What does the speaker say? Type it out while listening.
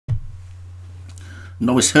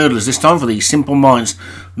Novice hurdlers this time for the Simple Minds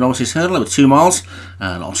Novices hurdle over 2 miles,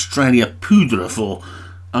 and Australia Poudre for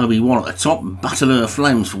Obi-Wan at the top, Battleur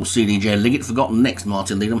Flames for CDJ Liggett, Forgotten Next,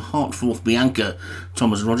 Martin Leadham, Hartforth Bianca,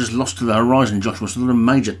 Thomas Rogers, Lost to the Horizon, Joshua Sutherland,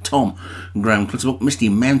 Major Tom, Graham Clutterbuck, Misty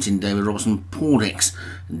Mountain, David Robertson, Pordex,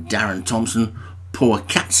 Darren Thompson, Poor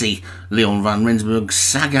Catsy, Leon Van Rensburg,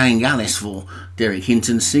 Sagang Alice for Derek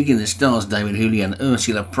Hinton, Seeking the Stars, David Hooley, and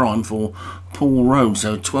Ursula Prime for Paul Rhodes.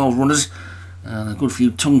 So 12 runners, a good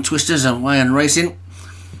few tongue twisters away and racing.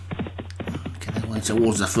 Okay, away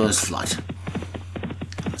towards the first flight.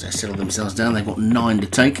 As they settle themselves down, they've got 9 to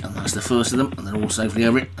take, and that's the first of them, and they're all safely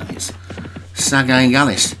over it. And it's Sagang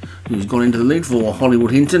Alice who's gone into the lead for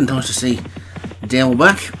Hollywood Hinton. Nice to see Dale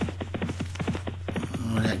back.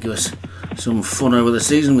 Oh, that gives us some fun over the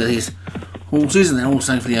season with his horses, and they're all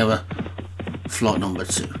safely over flight number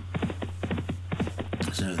 2.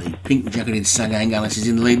 So the pink jacketed Sagang Alice is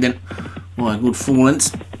in the lead then by a good 4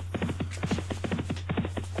 lengths,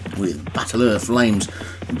 with Battleur Flames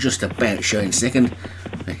just about showing second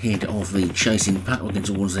ahead of the chasing pack. Looking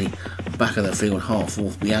towards the back of the field,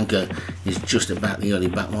 Hartforth Bianca is just about the early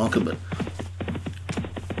back marker, but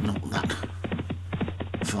not that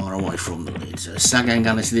far away from the lead. So Sagang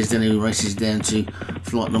Alice it is then, who races down to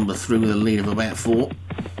flight number 3 with a lead of about 4.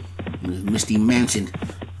 With Misty Mountain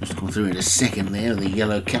just come through in a second there, the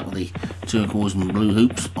yellow cap with the turquoise and blue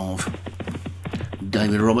hoops of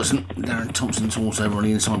David Robertson. Darren Thompson's horse over on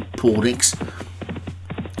the inside, Pordex,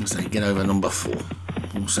 as they get over number 4.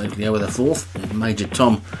 All safely over the 4th, with Major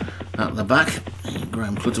Tom at the back. And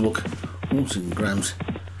Graham Clutterbuck, also in Graham's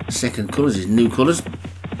second colours, his new colours,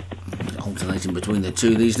 alternating between the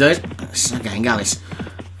two these days. Sagang Alice,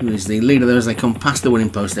 who is the leader there as they come past the winning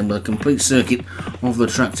post, then with a complete circuit of the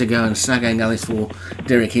track to go, and Sagang Alice for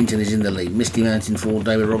Derek Hinton is in the lead. Misty Mountain for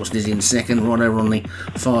David Robertson is in second. Right over on the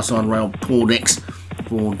far side rail, Pordex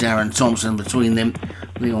for Darren Thompson. Between them,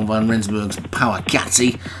 Leon Van Rensburg's Power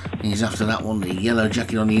Catsy is after that one. The yellow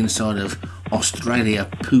jacket on the inside of Australia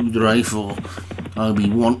Poudre for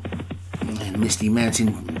Obi-Wan. And Misty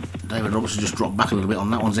Mountain, David Robertson just dropped back a little bit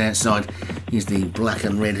on that one's outside. Is the black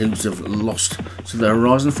and red hoops of Lost to the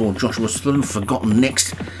Horizon for Joshua Sutherland. Forgotten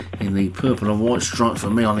Next in the purple and white stripe for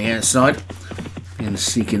me on the outside. And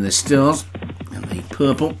Seeking the Stars and the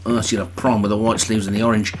purple. Ursula Prime with the white sleeves and the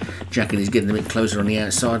orange jacket is getting a bit closer on the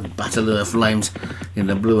outside. Battleur Flames in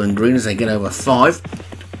the blue and green as they get over 5.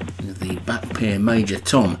 The back pair, Major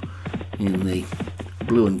Tom in the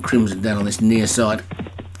blue and crimson down on this near side,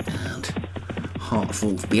 and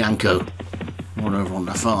Hartforth Bianco right over on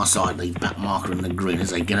the far side, the back marker in the green as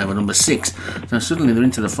they get over number 6. So suddenly they're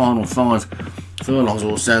into the final 5 furlongs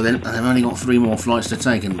or so then, and they've only got 3 more flights to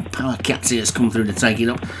take, and Power Catsy has come through to take it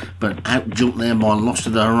up, but out jumped there by Lost to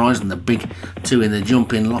the Horizon. The big 2 in the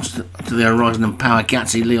jump in, Lost to the Horizon and Power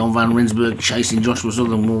Catsy. Leon Van Rensburg chasing Joshua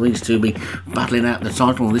Sutherland. Will these two be battling out the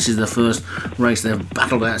title? This is the first race they've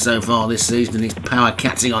battled out so far this season, and it's Power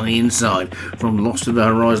Catsy on the inside from Lost to the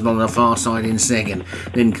Horizon on the far side in second.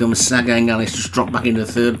 Then comes Sagang Alice, just dropped back into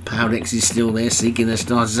third. Powdex is still there, Seeking the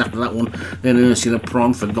Stars after that one. Then Ursula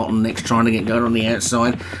Prime, Forgotten Next, trying to get going on the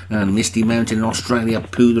outside, and Misty Mountain in Australia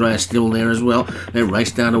Poudre are still there as well. They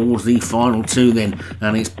race down towards the final 2 then,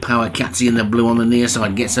 and it's Power Catsy in the blue on the near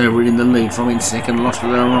side, gets over it in the lead from in second. Lost to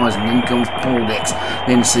the Horizon, then comes Pordex,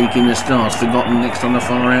 then Seeking the Stars, Forgotten Next on the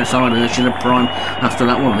far outside, Ursula Prime after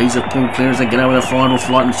that one. These are pulled clear as they get over the final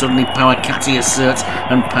flight, and suddenly Power Catsy asserts,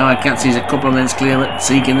 and Power Catsy is a couple of lengths clear, but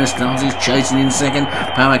Seeking the Stars is chasing in second.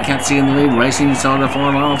 Power Catsy in the lead, racing inside the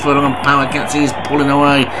final half furlong, and Power Catsy is pulling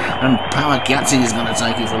away, and Power Catsy is going to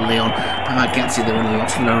take it for Leon. Power Catsy, the winner,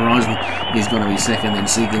 Lost to the Horizon, is going to be second, then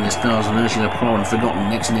Seeking the Stars and Ursula Prime and Forgotten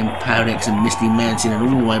Next, and then Powdex and Misty Mountain, and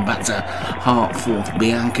all the way back to Hartforth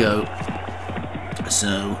Bianco.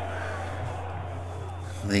 So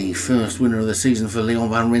the first winner of the season for Leon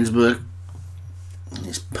Van Rensburg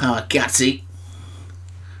is Power Catsy,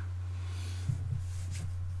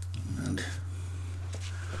 and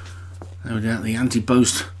no doubt the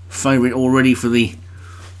anti-post favourite already for the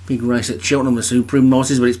big race at Cheltenham, the Supreme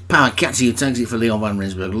Novices, but it's Power Catsy who takes it for Leon Van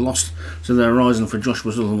Rensburg. Lost to the Horizon for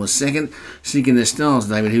Joshua Sutherland was second. Seeking the Stars,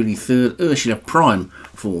 David Hooley third. Ursula Prime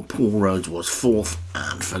for Paul Rhodes was 4th,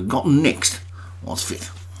 and Forgotten Next was 5th.